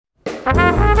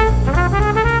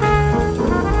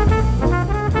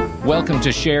Welcome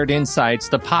to Shared Insights,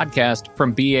 the podcast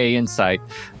from BA Insight.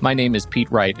 My name is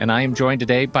Pete Wright, and I am joined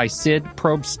today by Sid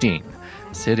Probstein.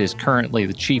 Sid is currently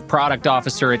the Chief Product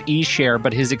Officer at eShare,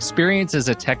 but his experience as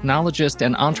a technologist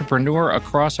and entrepreneur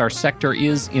across our sector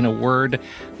is, in a word,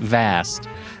 vast.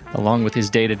 Along with his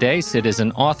day-to-day, Sid is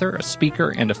an author, a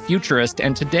speaker, and a futurist,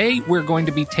 and today we're going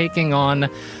to be taking on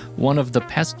one of the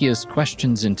peskiest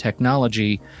questions in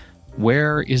technology: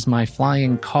 where is my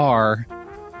flying car?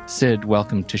 Sid,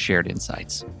 welcome to Shared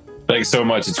Insights. Thanks so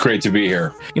much. It's great to be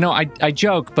here. You know, I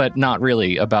joke, but not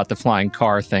really, about the flying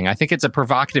car thing. I think it's a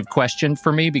provocative question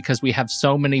for me because we have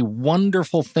so many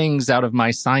wonderful things out of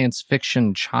my science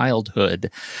fiction childhood.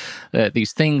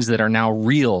 These things that are now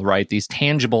real, right? These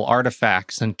tangible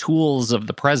artifacts and tools of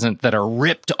the present that are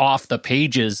ripped off the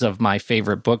pages of my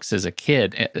favorite books as a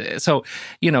kid. So,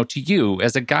 you know, to you,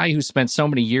 as a guy who spent so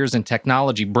many years in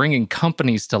technology bringing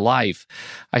companies to life,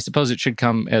 I suppose it should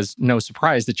come as no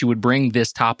surprise that you would bring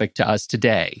this topic to us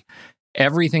today.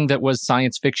 Everything that was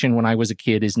science fiction when I was a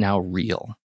kid is now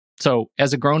real. So,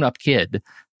 as a grown-up kid,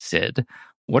 Sid,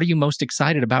 what are you most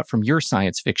excited about from your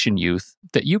science fiction youth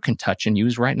that you can touch and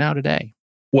use right now today?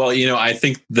 Well, you know, I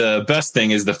think the best thing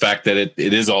is the fact that it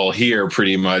is all here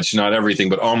pretty much, not everything,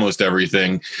 but almost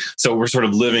everything. So we're sort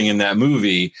of living in that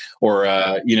movie, or,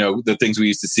 the things we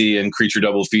used to see in Creature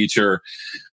Double Feature,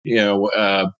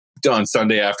 on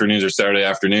Sunday afternoons or Saturday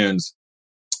afternoons.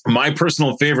 My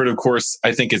personal favorite, of course,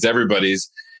 I think is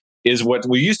everybody's, is what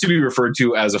we used to be referred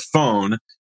to as a phone.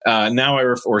 Or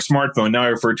smartphone. Now I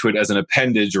refer to it as an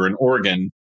appendage or an organ.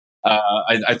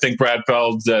 I think Brad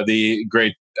Feld, the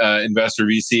great investor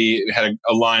VC, had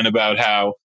a line about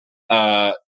how,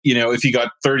 if he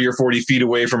got 30 or 40 feet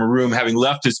away from a room, having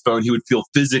left his phone, he would feel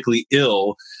physically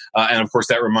ill. And of course,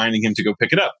 that reminding him to go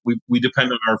pick it up. We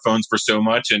depend on our phones for so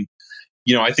much. And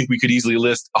I think we could easily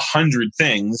list 100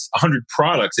 things, 100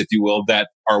 products, if you will, that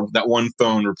one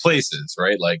phone replaces,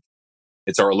 right? Like,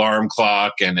 it's our alarm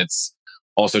clock, and it's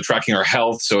also tracking our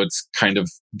health. So it's kind of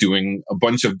doing a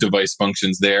bunch of device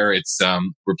functions there. It's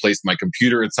replaced my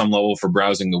computer at some level for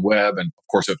browsing the web. And of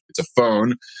course, it's a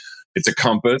phone, it's a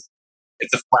compass,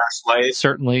 it's a flashlight.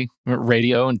 Certainly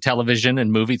radio and television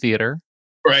and movie theater.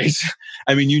 Right.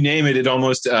 I mean, you name it, it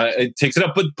almost it takes it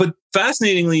up. But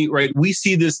fascinatingly, right, we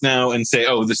see this now and say,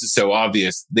 oh, this is so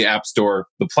obvious, the App Store,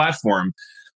 the platform.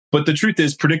 But the truth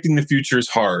is, predicting the future is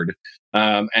hard.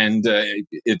 And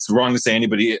it's wrong to say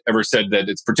anybody ever said that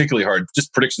it's particularly hard.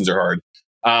 Just predictions are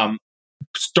hard.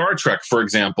 Star Trek, for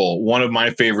example, one of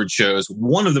my favorite shows,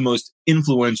 one of the most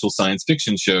influential science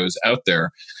fiction shows out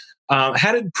there,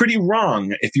 had it pretty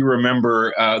wrong. If you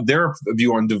remember their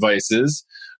view on devices,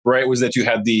 right, was that you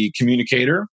had the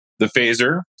communicator, the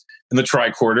phaser, and the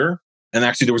tricorder. And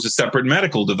actually, there was a separate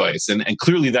medical device. And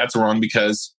clearly that's wrong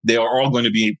because they are all going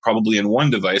to be probably in one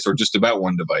device or just about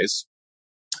one device.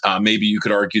 Maybe you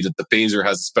could argue that the phaser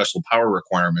has special power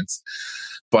requirements.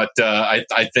 But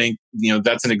I think,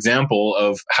 that's an example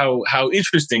of how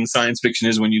interesting science fiction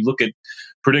is when you look at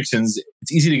predictions.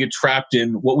 It's easy to get trapped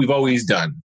in what we've always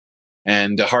done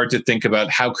and hard to think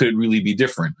about how could it really be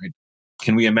different, right?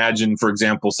 Can we imagine, for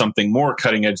example, something more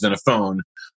cutting edge than a phone?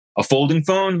 A folding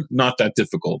phone, not that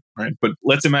difficult, right? But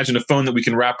let's imagine a phone that we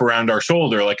can wrap around our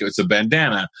shoulder like it's a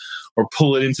bandana, or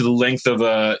pull it into the length of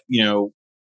a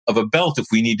belt if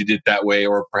we needed it that way,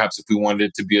 or perhaps if we wanted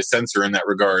it to be a sensor in that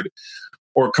regard,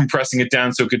 or compressing it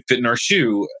down so it could fit in our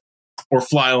shoe, or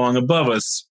fly along above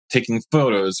us, taking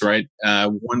photos, right?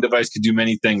 One device could do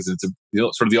many things. It's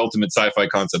sort of the ultimate sci-fi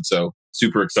concept. So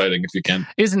super exciting if you can.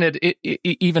 Isn't it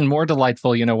even more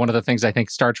delightful? One of the things I think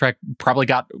Star Trek probably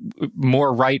got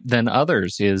more right than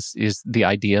others is the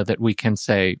idea that we can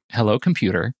say, hello,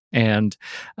 computer. And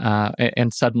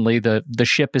suddenly the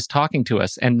ship is talking to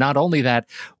us. And not only that,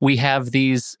 we have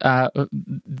this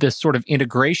sort of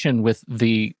integration with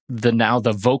the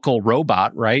vocal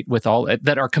robot, right? With all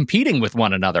that are competing with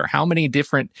one another. How many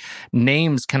different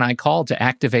names can I call to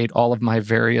activate all of my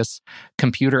various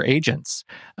computer agents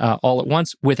all at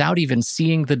once without even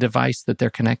seeing the device that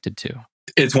they're connected to?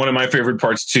 It's one of my favorite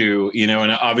parts too,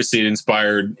 and obviously it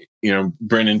inspired,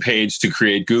 Brendan Page to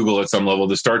create Google at some level.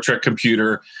 The Star Trek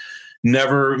computer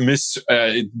never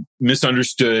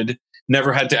misunderstood,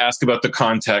 never had to ask about the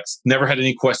context, never had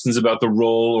any questions about the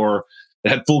role, or it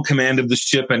had full command of the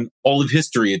ship and all of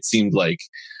history, it seemed like.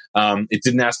 It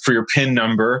didn't ask for your PIN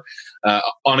number.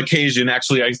 On occasion,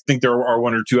 actually, I think there are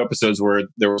one or two episodes where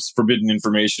there was forbidden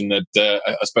information that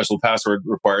a special password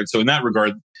required. So in that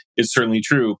regard, it's certainly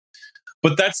true.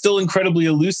 But that's still incredibly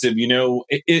elusive,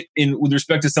 with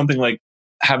respect to something like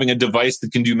having a device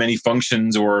that can do many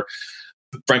functions, or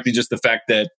frankly, just the fact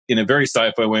that in a very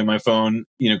sci-fi way, my phone,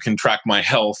 can track my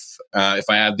health. If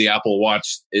I have the Apple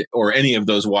Watch or any of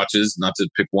those watches, not to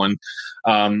pick one,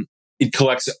 it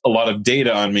collects a lot of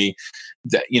data on me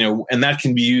that, and that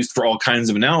can be used for all kinds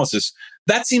of analysis.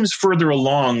 That seems further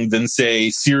along than, say,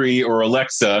 Siri or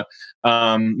Alexa.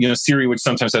 Siri, which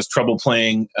sometimes has trouble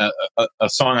playing a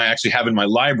song I actually have in my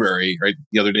library. Right,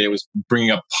 the other day it was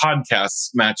bringing up podcasts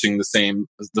matching the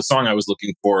song I was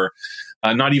looking for.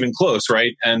 Not even close,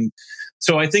 right? And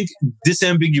so I think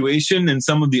disambiguation and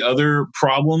some of the other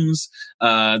problems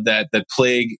that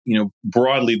plague,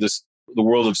 broadly the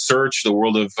world of search, the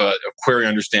world of query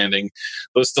understanding,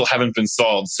 those still haven't been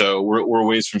solved. So we're a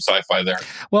ways from sci-fi there.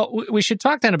 Well, we should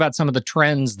talk then about some of the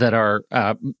trends that are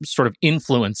sort of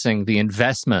influencing the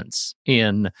investments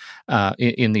in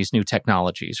these new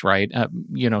technologies, right?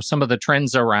 Some of the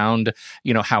trends around,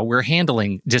 how we're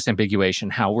handling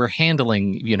disambiguation, how we're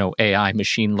handling, AI,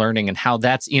 machine learning, and how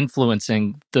that's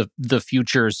influencing the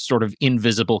future's sort of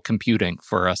invisible computing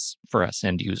for us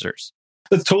end users.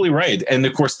 That's totally right. And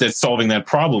of course, that's solving that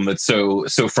problem that's so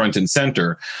front and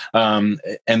center. And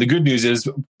the good news is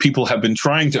people have been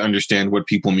trying to understand what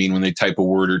people mean when they type a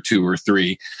word or two or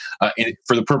three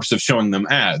for the purpose of showing them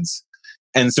ads.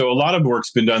 And so a lot of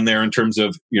work's been done there in terms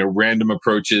of, random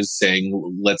approaches, saying,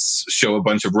 let's show a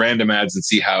bunch of random ads and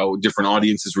see how different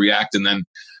audiences react, and then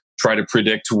try to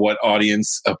predict what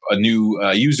audience a new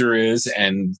user is,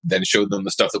 and then show them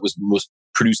the stuff that was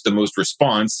produced the most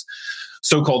response.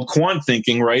 So-called quant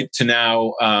thinking, right, to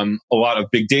now a lot of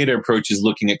big data approaches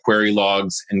looking at query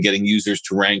logs and getting users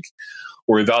to rank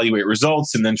or evaluate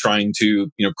results, and then trying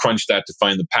to crunch that to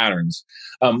find the patterns.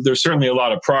 There's certainly a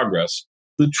lot of progress.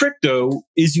 The trick, though,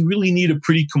 is you really need a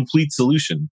pretty complete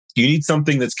solution. You need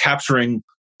something that's capturing,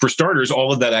 for starters,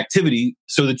 all of that activity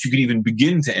so that you can even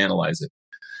begin to analyze it.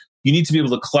 You need to be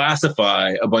able to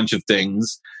classify a bunch of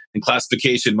things, and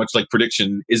classification, much like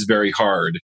prediction, is very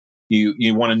hard.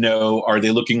 You want to know, are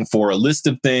they looking for a list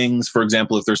of things? For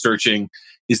example, if they're searching,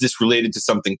 is this related to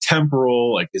something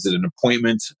temporal? Like, is it an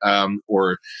appointment?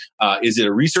 Or is it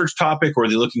a research topic? Or are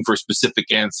they looking for a specific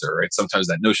answer? Right? Sometimes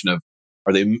that notion of,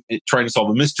 are they trying to solve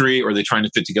a mystery, or are they trying to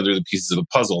fit together the pieces of a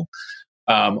puzzle?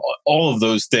 All of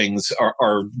those things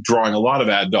are drawing a lot of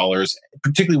ad dollars,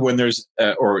 particularly when there's,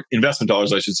 or investment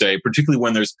dollars, I should say, particularly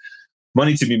when there's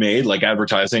money to be made, like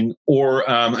advertising, or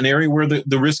an area where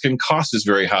the risk and cost is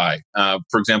very high.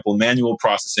 For example, manual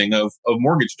processing of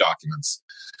mortgage documents.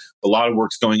 A lot of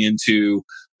work's going into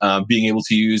being able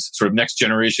to use sort of next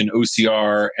generation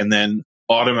OCR and then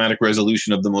automatic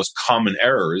resolution of the most common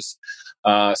errors,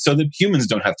 so that humans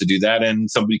don't have to do that,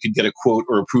 and somebody could get a quote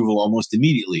or approval almost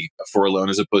immediately for a loan,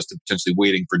 as opposed to potentially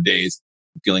waiting for days,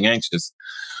 feeling anxious.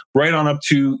 Right on up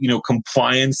to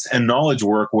compliance and knowledge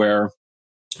work, where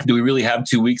do we really have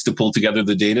 2 weeks to pull together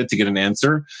the data to get an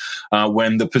answer?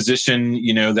 When the position,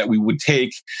 that we would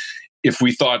take if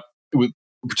we thought a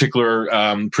particular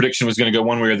prediction was going to go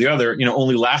one way or the other,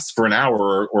 only lasts for an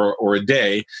hour or a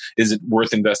day, is it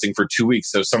worth investing for 2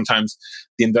 weeks? So sometimes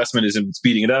the investment is in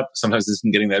speeding it up. Sometimes it's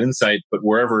in getting that insight. But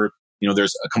wherever,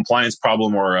 there's a compliance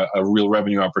problem or a real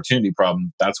revenue opportunity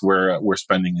problem, that's where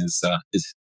spending is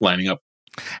lining up.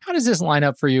 How does this line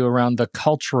up for you around the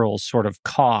cultural sort of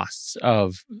costs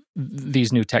of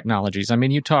these new technologies? I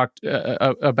mean, you talked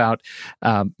about,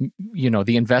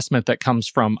 the investment that comes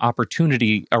from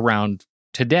opportunity around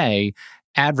today,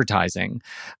 advertising.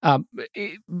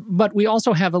 But we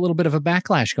also have a little bit of a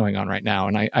backlash going on right now.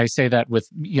 And I say that with,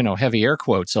 heavy air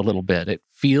quotes a little bit. It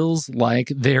feels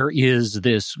like there is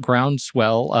this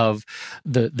groundswell of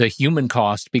the human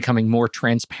cost becoming more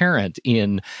transparent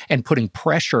and putting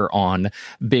pressure on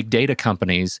big data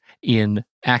companies in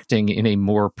acting in a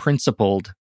more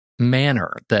principled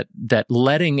manner, that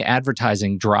letting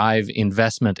advertising drive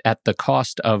investment at the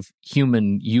cost of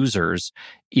human users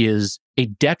is a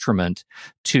detriment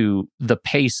to the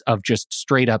pace of just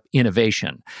straight up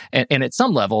innovation. And at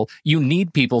some level, you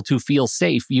need people to feel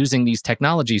safe using these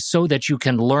technologies so that you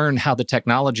can learn how the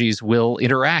technologies will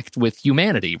interact with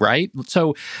humanity, right?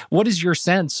 So what is your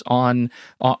sense on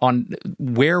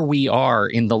where we are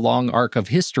in the long arc of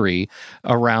history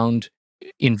around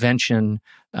invention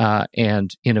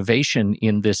and innovation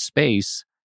in this space,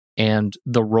 and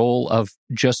the role of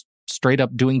just straight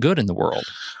up doing good in the world?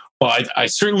 Well, I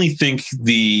certainly think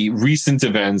the recent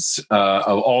events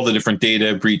of all the different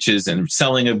data breaches and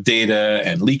selling of data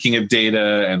and leaking of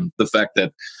data, and the fact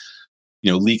that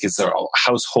leak is a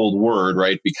household word,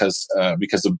 right? Because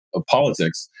of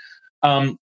politics.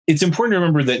 It's important to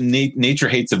remember that nature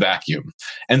hates a vacuum,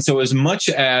 and so as much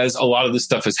as a lot of this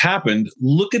stuff has happened,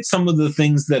 look at some of the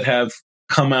things that have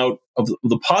come out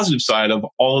the positive side of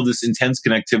all of this intense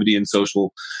connectivity in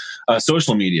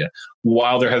social media.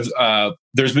 While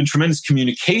there's been tremendous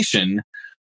communication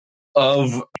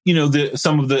of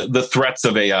some of the threats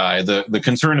of AI, the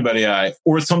concern about AI,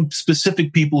 or some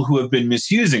specific people who have been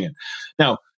misusing it.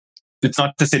 Now, it's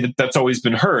not to say that that's always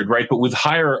been heard, right? But with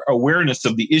higher awareness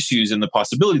of the issues and the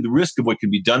possibility, the risk of what can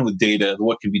be done with data,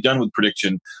 what can be done with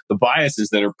prediction, the biases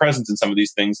that are present in some of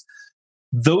these things,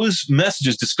 those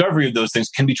messages, discovery of those things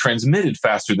can be transmitted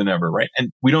faster than ever, right?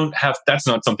 And that's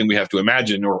not something we have to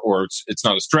imagine, or it's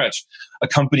not a stretch. A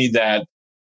company that,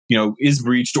 is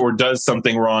breached or does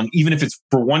something wrong, even if it's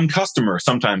for one customer,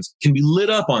 sometimes can be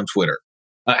lit up on Twitter.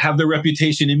 Have their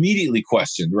reputation immediately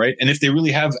questioned, right? And if they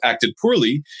really have acted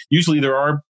poorly, usually there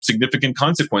are significant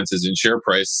consequences in share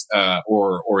price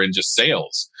or in just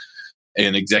sales.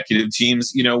 And executive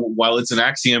teams, while it's an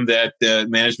axiom that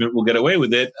management will get away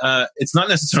with it, it's not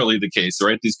necessarily the case,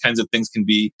 right? These kinds of things can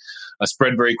be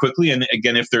spread very quickly. And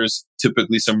again, if there's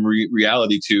typically some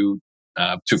reality to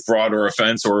fraud or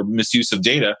offense or misuse of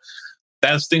data,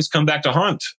 those things come back to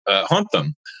haunt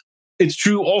them. It's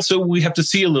true also, we have to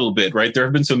see a little bit, right? There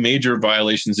have been some major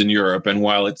violations in Europe. And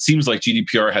while it seems like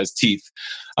GDPR has teeth,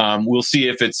 we'll see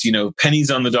if it's,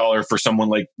 pennies on the dollar for someone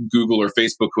like Google or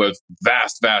Facebook who have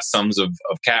vast sums of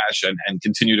cash and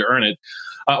continue to earn it,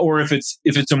 or if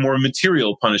it's a more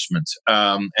material punishment,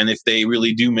 and if they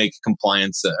really do make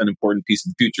compliance an important piece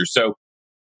of the future. So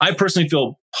I personally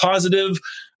feel positive.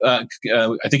 I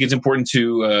think it's important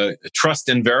to trust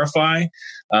and verify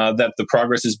that the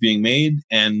progress is being made.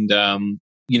 And,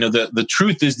 the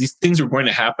truth is these things are going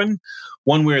to happen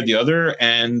one way or the other.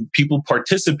 And people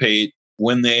participate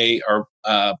when they are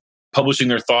publishing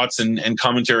their thoughts and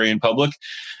commentary in public.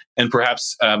 And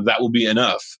perhaps that will be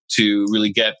enough to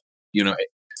really get,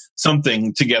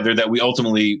 something together that we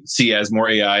ultimately see as more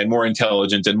AI and more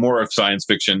intelligent and more of science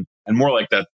fiction and more like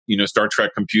that, Star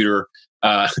Trek computer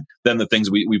than the things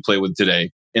we play with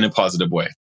today in a positive way.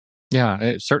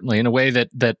 Yeah, certainly in a way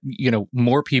that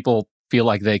more people feel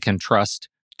like they can trust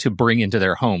to bring into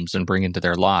their homes and bring into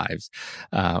their lives,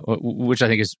 which I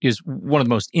think is one of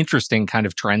the most interesting kind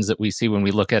of trends that we see when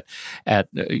we look at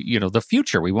the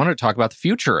future. We want to talk about the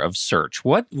future of search.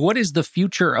 What does the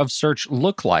future of search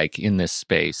look like in this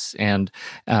space, and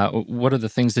what are the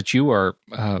things that you are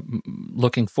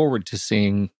looking forward to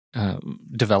seeing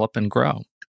develop and grow?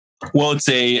 Well, it's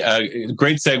a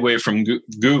great segue from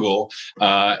Google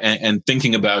and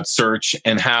thinking about search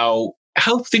and how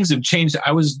things have changed.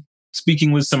 I was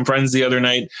speaking with some friends the other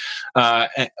night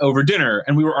over dinner,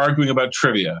 and we were arguing about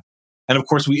trivia. And of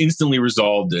course, we instantly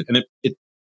resolved it. And it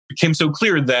became so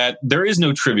clear that there is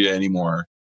no trivia anymore,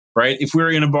 right? If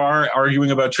we're in a bar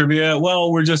arguing about trivia,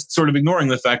 well, we're just sort of ignoring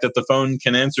the fact that the phone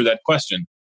can answer that question.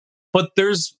 But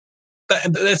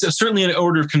that's certainly an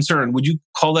order of concern. Would you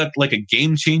call that like a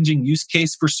game-changing use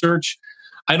case for search?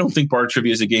 I don't think bar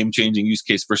trivia is a game-changing use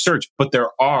case for search, but there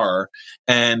are.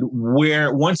 And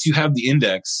where once you have the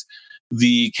index,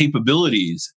 the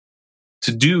capabilities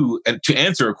to do and to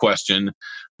answer a question,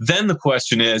 then the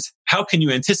question is, how can you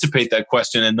anticipate that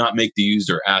question and not make the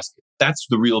user ask it? That's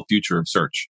the real future of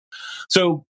search.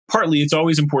 So partly, it's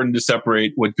always important to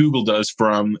separate what Google does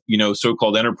from,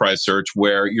 so-called enterprise search,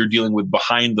 where you're dealing with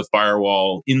behind the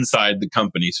firewall, inside the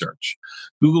company search.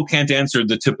 Google can't answer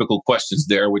the typical questions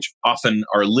there, which often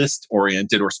are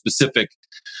list-oriented or specific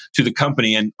to the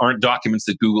company and aren't documents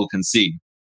that Google can see.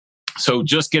 So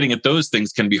just getting at those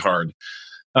things can be hard.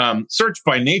 Search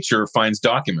by nature finds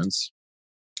documents.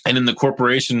 And in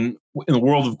the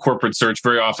world of corporate search,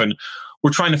 very often,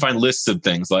 we're trying to find lists of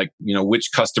things like,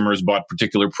 which customers bought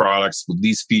particular products with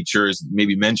these features,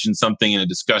 maybe mention something in a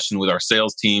discussion with our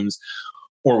sales teams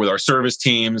or with our service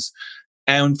teams.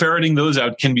 And ferreting those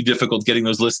out can be difficult. Getting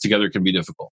those lists together can be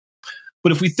difficult.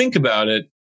 But if we think about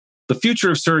it, the future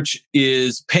of search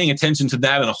is paying attention to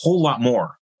that and a whole lot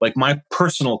more, like my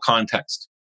personal context.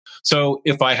 So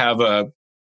if I have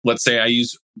let's say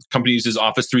company uses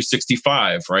Office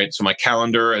 365, right? So my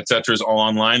calendar, et cetera, is all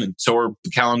online. And so are the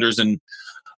calendars and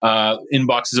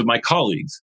inboxes of my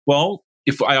colleagues. Well,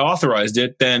 if I authorized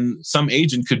it, then some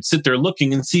agent could sit there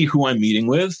looking and see who I'm meeting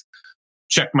with,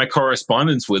 check my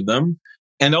correspondence with them,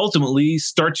 and ultimately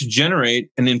start to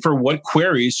generate and infer what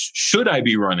queries should I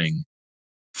be running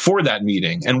for that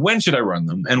meeting, and when should I run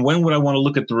them, and when would I want to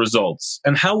look at the results,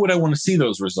 and how would I want to see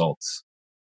those results.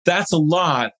 That's a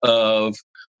lot of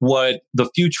what the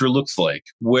future looks like,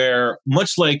 where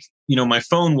much like, my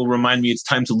phone will remind me it's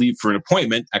time to leave for an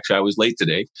appointment. Actually, I was late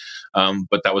today,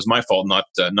 but that was my fault, not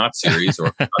Siri's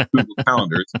or not Google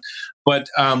Calendars. But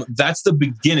that's the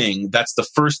beginning. That's the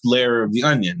first layer of the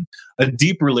onion. A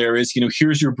deeper layer is,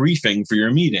 here's your briefing for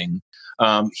your meeting.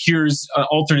 Here's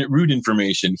alternate route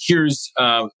information. Here's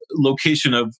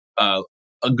location of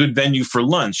a good venue for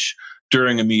lunch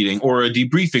during a meeting or a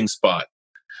debriefing spot.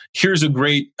 Here's a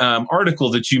great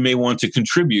article that you may want to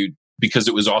contribute because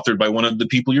it was authored by one of the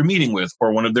people you're meeting with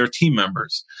or one of their team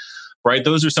members, right?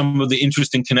 Those are some of the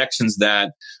interesting connections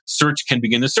that search can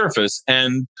begin to surface.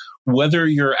 And whether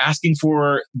you're asking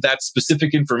for that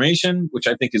specific information, which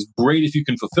I think is great if you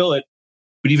can fulfill it,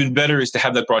 but even better is to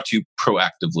have that brought to you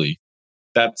proactively.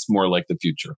 That's more like the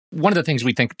future. One of the things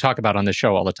we talk about on the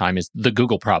show all the time is the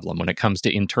Google problem when it comes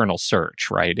to internal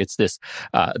search, right? It's this,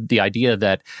 the idea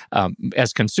that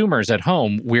as consumers at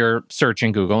home, we're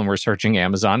searching Google and we're searching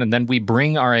Amazon, and then we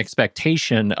bring our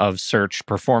expectation of search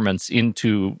performance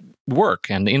into work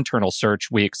and the internal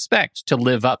search we expect to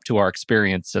live up to our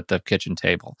experience at the kitchen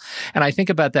table. And I think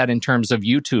about that in terms of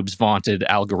YouTube's vaunted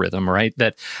algorithm, right?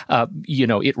 That,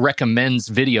 it recommends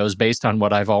videos based on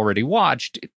what I've already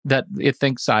watched that it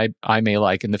thinks I may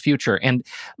like in the future. And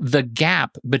the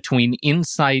gap between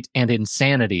insight and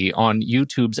insanity on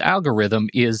YouTube's algorithm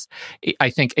is,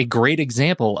 I think, a great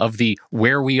example of the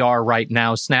where we are right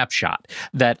now snapshot.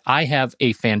 That I have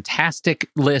a fantastic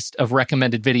list of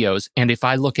recommended videos, and if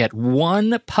I look at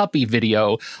one puppy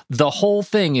video, the whole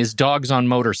thing is dogs on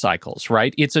motorcycles,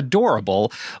 right? It's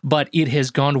adorable, but it has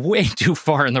gone way too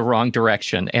far in the wrong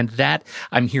direction. And that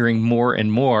I'm hearing more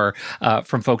and more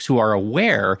from folks who are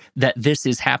aware that this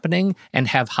is happening and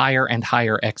have higher and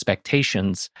higher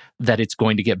expectations that it's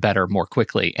going to get better more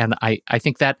quickly. And I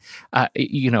think that,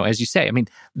 as you say,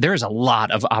 there's a lot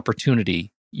of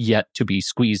opportunity yet to be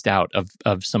squeezed out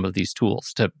of some of these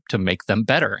tools to make them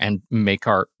better and make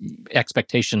our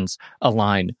expectations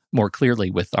align more clearly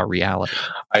with our reality.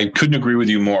 I couldn't agree with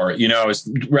you more. I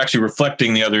was actually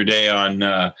reflecting the other day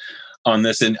on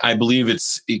this, and I believe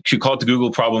to call it the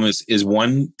Google problem is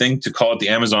one thing, to call it the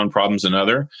Amazon problem is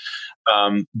another,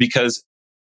 because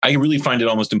I really find it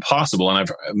almost impossible. And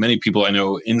many people I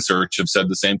know in search have said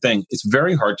the same thing. It's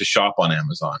very hard to shop on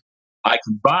Amazon. I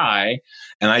could buy,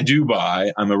 and I do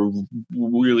buy. I'm a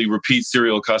really repeat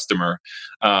serial customer.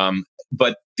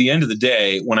 But at the end of the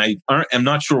day, when I am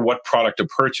not sure what product to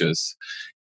purchase,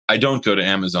 I don't go to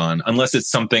Amazon unless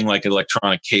it's something like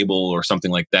electronic cable or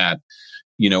something like that,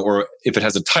 or if it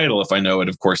has a title, if I know it,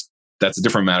 of course, that's a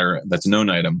different matter. That's a known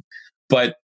item.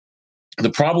 But the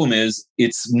problem is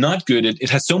it's not good. It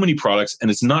has so many products,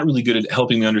 and it's not really good at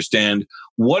helping me understand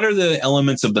what are the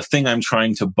elements of the thing I'm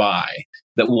trying to buy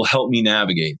that will help me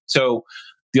navigate. So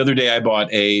the other day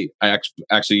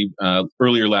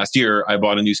earlier last year, I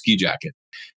bought a new ski jacket,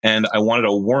 and I wanted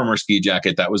a warmer ski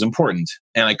jacket that was important.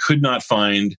 And I could not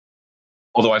find,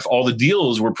 although all the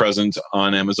deals were present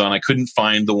on Amazon, I couldn't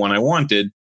find the one I wanted.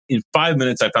 In 5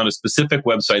 minutes, I found a specific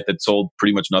website that sold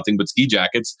pretty much nothing but ski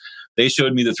jackets. They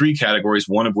showed me the 3 categories,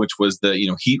 one of which was the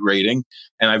heat rating,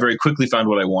 and I very quickly found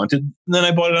what I wanted. And then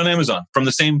I bought it on Amazon from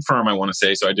the same firm, I want to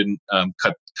say, so I didn't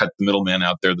cut the middleman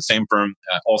out there. The same firm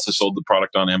also sold the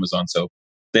product on Amazon, so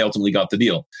they ultimately got the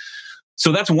deal.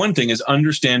 So that's one thing, is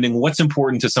understanding what's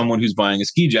important to someone who's buying a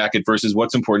ski jacket versus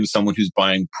what's important to someone who's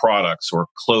buying products or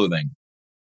clothing.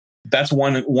 That's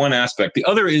one aspect. The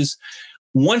other is,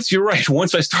 once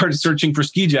I started searching for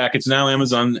ski jackets, now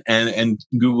Amazon and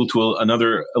Google to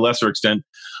a lesser extent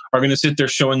are going to sit there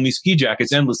showing me ski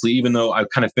jackets endlessly, even though I've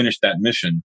kind of finished that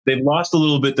mission. They've lost a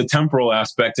little bit the temporal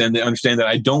aspect, and they understand that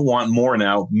I don't want more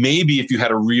now. Maybe if you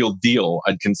had a real deal,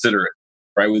 I'd consider it,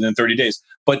 right, within 30 days.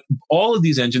 But all of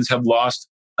these engines have lost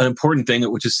an important thing,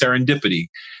 which is serendipity.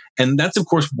 And that's, of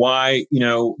course, why,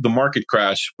 the market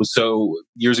crash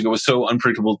years ago was so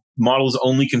unpredictable. Models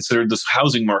only considered this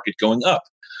housing market going up.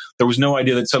 There was no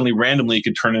idea that suddenly randomly it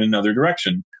could turn in another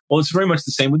direction. Well, it's very much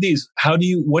the same with these.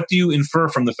 What do you infer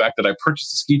from the fact that I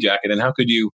purchased a ski jacket, and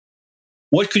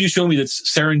what could you show me that's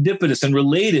serendipitous and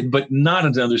related, but not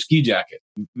another ski jacket?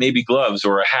 Maybe gloves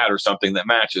or a hat or something that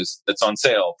matches, that's on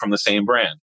sale from the same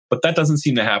brand. But that doesn't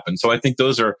seem to happen. So I think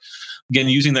those are, again,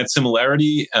 using that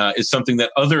similarity is something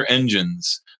that other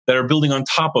engines that are building on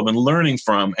top of and learning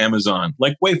from Amazon,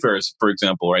 like Wayfair, for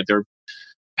example, right? They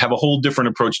have a whole different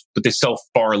approach, but they sell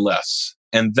far less.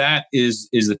 And that is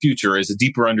the future, is a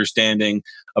deeper understanding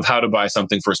of how to buy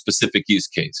something for a specific use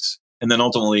case. And then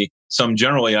ultimately, some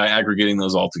general AI aggregating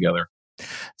those all together.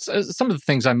 some of the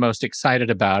things I'm most excited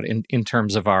about in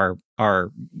terms of our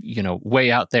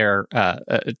way out there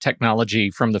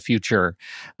technology from the future,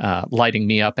 lighting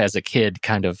me up as a kid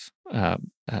kind of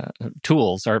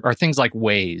tools are things like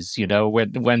Waze.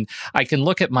 When I can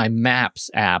look at my Maps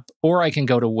app, or I can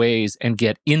go to Waze and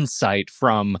get insight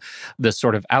from the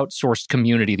sort of outsourced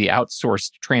community, the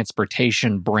outsourced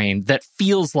transportation brain that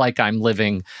feels like I'm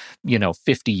living,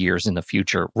 50 years in the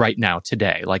future right now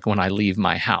today. Like when I leave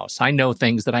my house, I know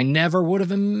things that I never would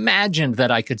have imagined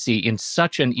that I could see in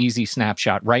such an easy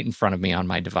snapshot right in front of me on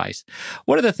my device.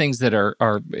 What are the things that are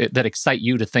that excite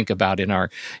you to think about in our,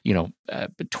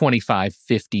 25,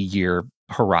 50-year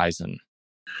horizon?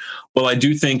 Well, I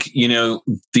do think, the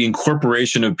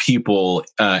incorporation of people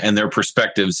and their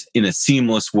perspectives in a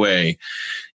seamless way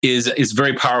is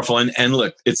very powerful. And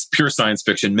look, it's pure science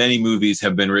fiction. Many movies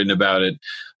have been written about it.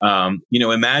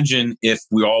 Imagine if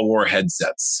we all wore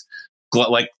headsets,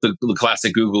 like the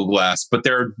classic Google Glass, but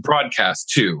they're broadcast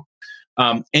too.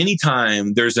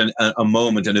 Anytime there's a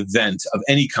moment, an event of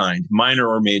any kind, minor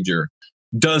or major,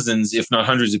 dozens, if not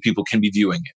hundreds of people can be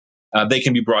viewing it. They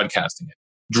can be broadcasting it.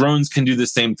 Drones can do the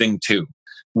same thing too.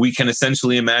 We can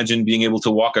essentially imagine being able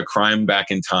to walk a crime back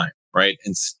in time, right?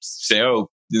 And say,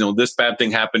 this bad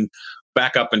thing happened,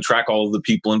 back up and track all of the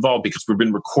people involved because we've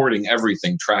been recording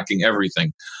everything, tracking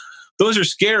everything. Those are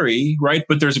scary, right?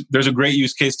 But there's a great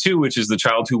use case too, which is the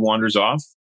child who wanders off,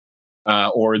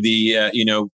 or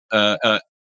the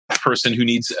person who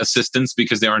needs assistance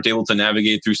because they aren't able to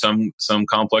navigate through some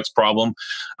complex problem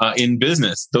in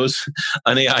business.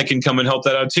 An AI can come and help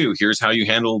that out too. Here's how you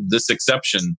handle this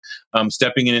exception,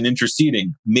 stepping in and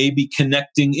interceding, maybe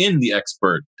connecting in the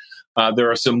expert. There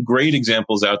are some great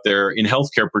examples out there in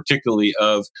healthcare, particularly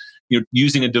of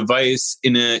using a device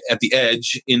at the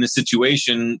edge in a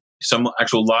situation, some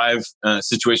actual live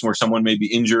situation where someone may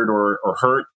be injured or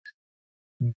hurt,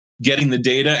 getting the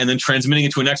data and then transmitting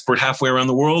it to an expert halfway around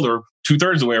the world or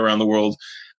 2/3 of the way around the world,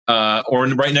 or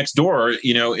right next door,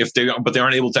 but they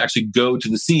aren't able to actually go to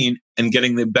the scene and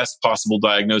getting the best possible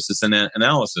diagnosis and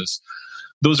analysis.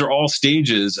 Those are all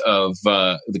stages of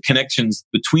the connections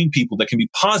between people that can be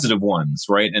positive ones,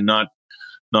 right? And not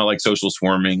like social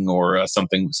swarming or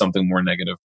something more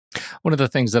negative. One of the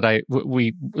things that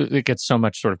it gets so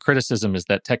much sort of criticism is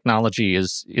that technology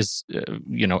is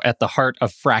at the heart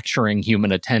of fracturing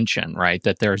human attention, right?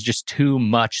 That there's just too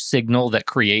much signal that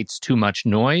creates too much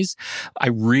noise. I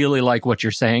really like what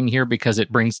you're saying here because it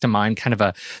brings to mind kind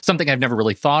of something I've never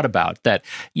really thought about, that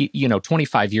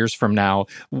 25 years from now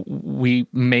we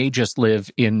may just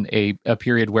live in a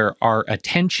period where our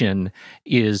attention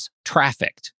is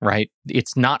trafficked, right?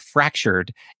 It's not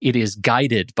fractured. It is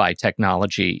guided by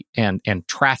technology and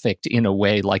trafficked in a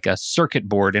way like a circuit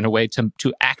board, in a way to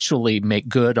actually make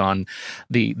good on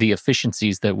the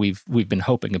efficiencies that we've been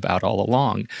hoping about all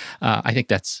along. I think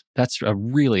that's a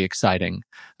really exciting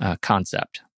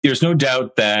concept. There's no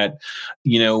doubt that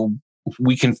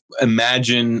we can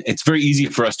imagine. It's very easy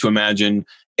for us to imagine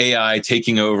AI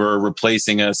taking over,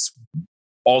 replacing us,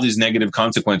 all these negative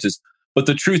consequences. But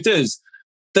the truth is,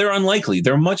 they're unlikely.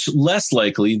 They're much less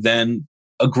likely than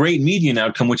a great median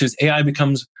outcome, which is AI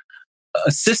becomes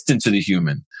assistant to the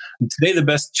human. Today, the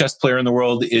best chess player in the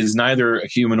world is neither a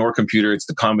human or computer. It's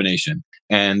the combination.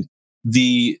 And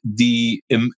the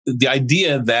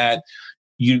idea that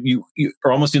you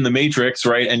are almost in the Matrix,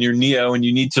 right? And you're Neo and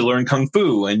you need to learn Kung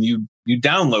Fu and you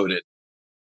download it.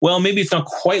 Well, maybe it's not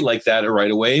quite like that right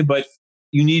away, but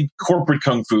you need corporate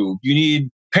Kung Fu. You need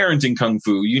parenting Kung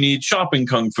Fu, you need shopping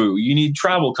Kung Fu, you need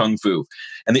travel Kung Fu.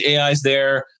 And the AI is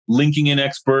there linking in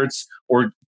experts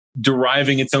or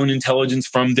deriving its own intelligence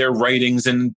from their writings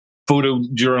and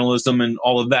photojournalism and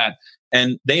all of that.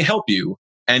 And they help you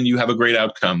and you have a great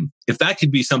outcome. If that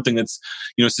could be something that's,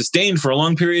 sustained for a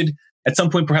long period, at some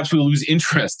point, perhaps we'll lose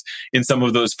interest in some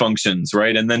of those functions,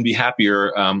 right? And then be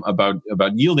happier about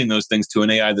yielding those things to an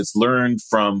AI that's learned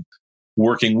from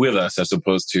working with us as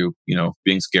opposed to,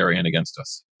 being scary and against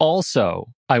us. Also,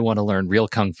 I want to learn real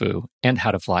Kung Fu and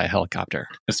how to fly a helicopter.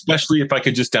 Especially if I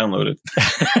could just download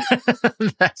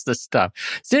it. That's the stuff.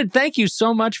 Sid, thank you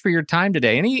so much for your time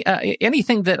today.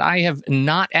 Anything that I have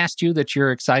not asked you that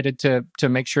you're excited to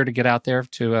make sure to get out there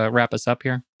to wrap us up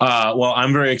here? Well,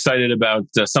 I'm very excited about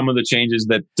some of the changes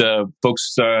that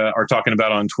folks are talking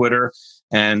about on Twitter.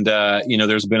 And,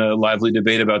 there's been a lively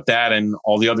debate about that and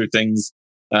all the other things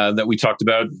that we talked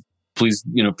about. Please,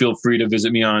 feel free to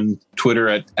visit me on Twitter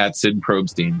at Sid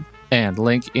Probstein. and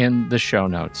link in the show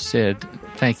notes. Sid,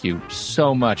 thank you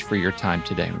so much for your time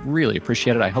today. Really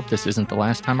appreciate it. I hope this isn't the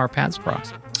last time our paths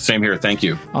cross. Same here. Thank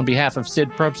you. On behalf of Sid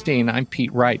Probstein, I'm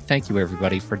Pete Wright. Thank you,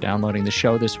 everybody, for downloading the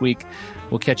show this week.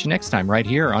 We'll catch you next time right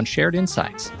here on Shared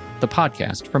Insights, the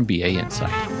podcast from BA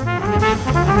Insight.